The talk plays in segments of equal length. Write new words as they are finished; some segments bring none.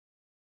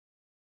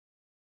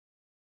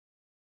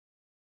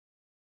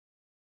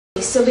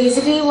So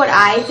basically what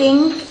I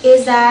think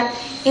is that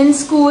in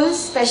schools,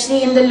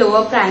 especially in the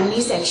lower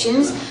primary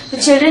sections, the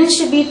children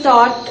should be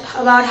taught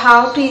about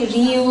how to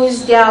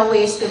reuse their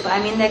waste paper.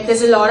 I mean, like,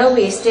 there's a lot of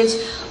wastage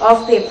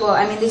of paper.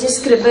 I mean, they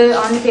just scribble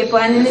on the paper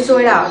and then they throw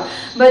it out.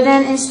 But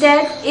then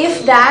instead,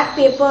 if that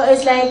paper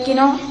is like, you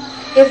know,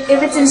 if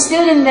it's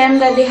instilled in them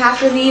that they have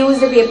to reuse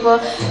the paper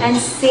and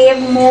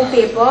save more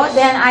paper,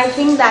 then I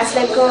think that's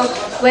like a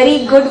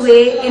very good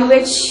way in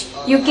which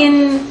you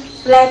can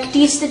like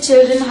teach the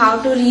children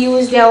how to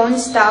reuse their own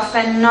stuff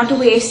and not to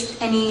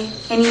waste any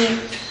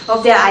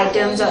of their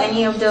items or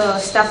any of the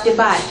stuff they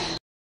buy.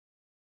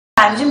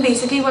 Panjim,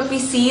 basically what we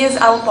see is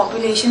our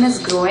population is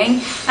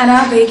growing and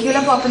our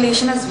vehicular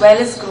population as well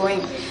is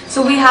growing.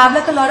 So we have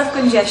like a lot of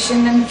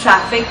congestion and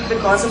traffic,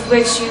 because of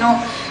which, you know,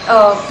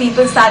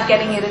 people start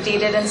getting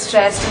irritated and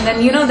stressed, and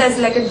then, you know, there's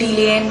like a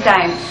delay in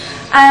time.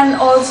 And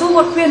also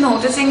what we're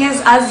noticing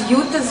is, as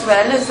youth as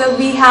well, is that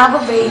we have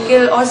a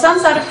vehicle or some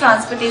sort of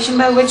transportation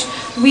by which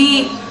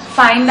we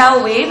find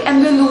our way,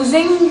 and we're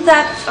losing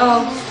that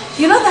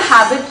you know, the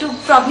habit to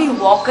probably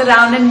walk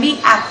around and be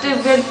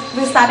active.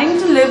 We're starting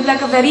to live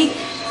like a very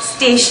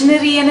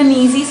stationary and an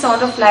easy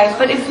sort of life.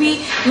 But if we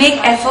make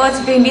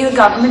efforts, maybe the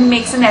government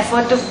makes an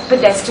effort to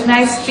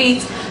pedestrianize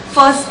streets,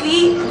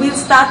 firstly, we'll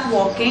start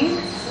walking.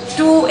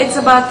 Two, it's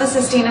about the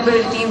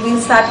sustainability.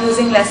 We'll start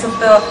using less of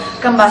the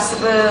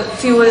combustible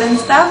fuel and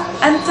stuff.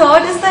 And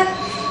third is that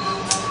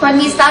when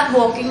we start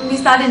walking, we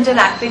start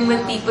interacting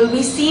with people,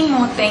 we see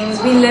more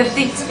things, we live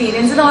the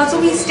experience, and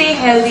also we stay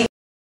healthy.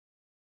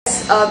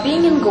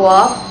 Being in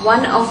Goa,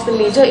 one of the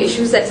major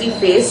issues that we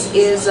face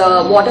is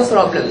water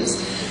problems.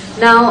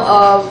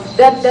 Now,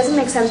 that doesn't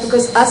make sense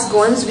because us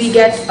Goans, we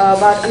get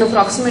about an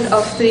approximate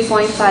of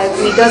 3.5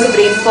 meters of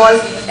rainfall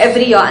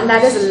every year, and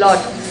that is a lot.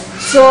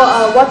 So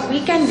what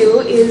we can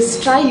do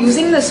is try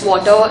using this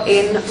water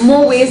in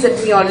more ways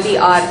that we already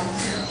are.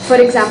 For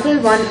example,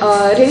 one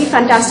really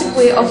fantastic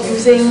way of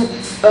using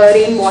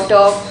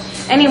rainwater,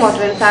 any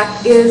water in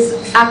fact, is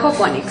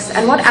aquaponics.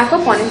 And what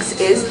aquaponics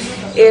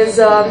is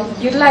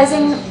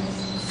utilizing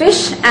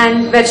fish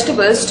and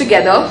vegetables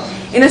together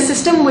in a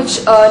system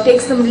which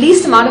takes the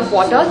least amount of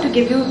water to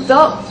give you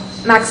the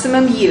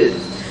maximum yield.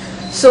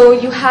 So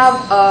you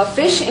have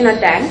fish in a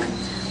tank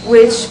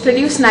which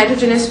produce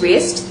nitrogenous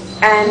waste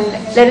and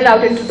let it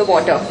out into the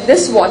water.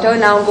 This water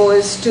now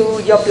goes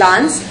to your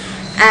plants,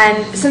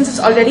 and since it's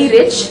already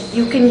rich,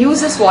 you can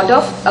use this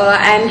water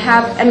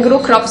and grow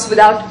crops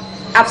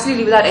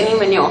absolutely without any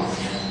manure.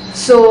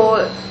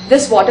 So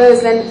this water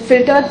is then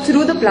filtered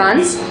through the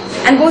plants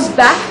and goes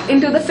back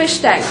into the fish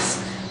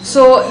tanks.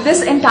 So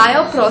this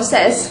entire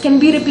process can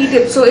be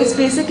repeated. So it's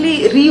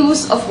basically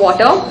reuse of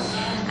water,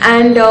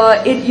 and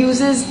it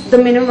uses the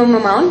minimum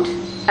amount,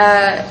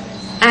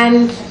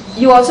 and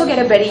you also get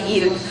a better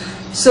yield.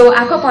 So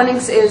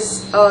aquaponics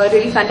is a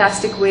really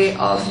fantastic way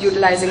of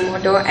utilizing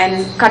water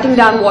and cutting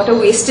down water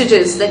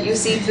wastages that you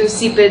see through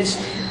seepage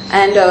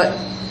and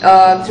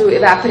through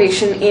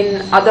evaporation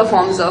in other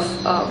forms of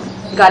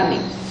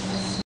gardening.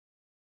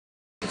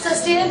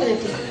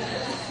 Sustainability.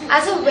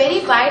 As a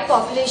very wide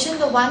population,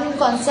 the one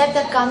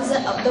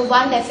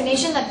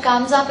definition that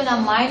comes up in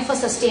our mind for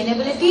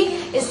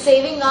sustainability is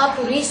saving up,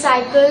 to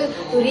recycle,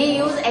 to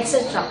reuse,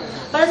 etc.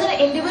 But as an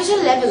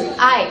individual level,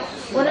 I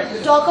want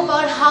to talk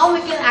about how we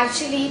can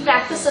actually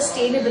practice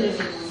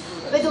sustainability.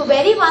 With the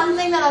very one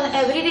thing that on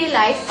everyday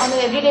life, on an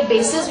everyday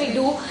basis we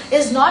do,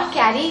 is not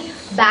carry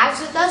bags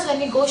with us when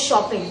we go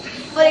shopping.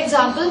 For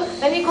example,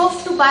 when we go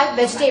to buy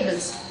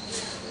vegetables,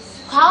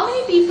 how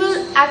many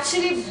people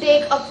actually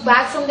take a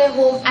bag from their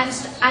home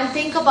and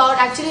think about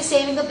actually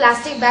saving the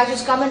plastic bags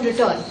which come in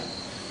return?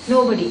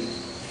 Nobody.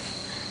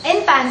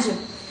 In Panjim,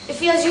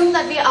 if we assume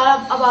that we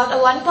are about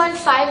a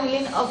 1.5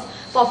 million of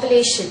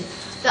population,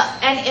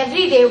 and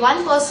every day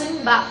one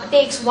person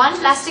takes one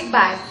plastic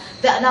bag,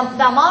 the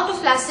amount of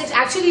plastics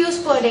actually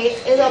used per day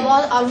is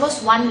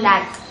almost 1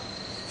 lakh.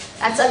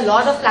 That's a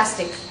lot of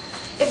plastic.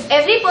 If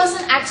every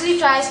person actually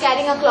tries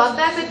carrying a cloth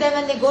bag with them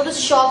when they go to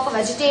shop for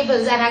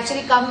vegetables and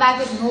actually come back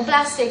with no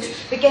plastics,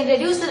 we can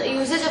reduce the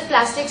usage of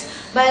plastics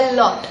by a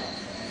lot.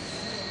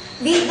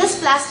 This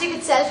plastic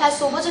itself has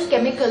so much of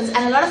chemicals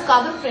and a lot of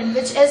carbon print,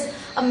 which is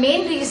a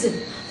main reason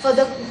for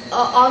the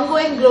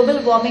ongoing global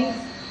warming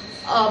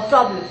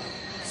problem.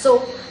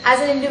 So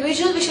as an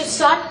individual, we should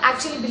start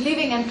actually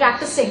believing and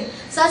practicing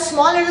such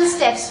small little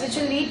steps which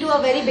will lead to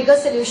a very bigger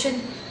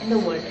solution in the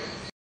world.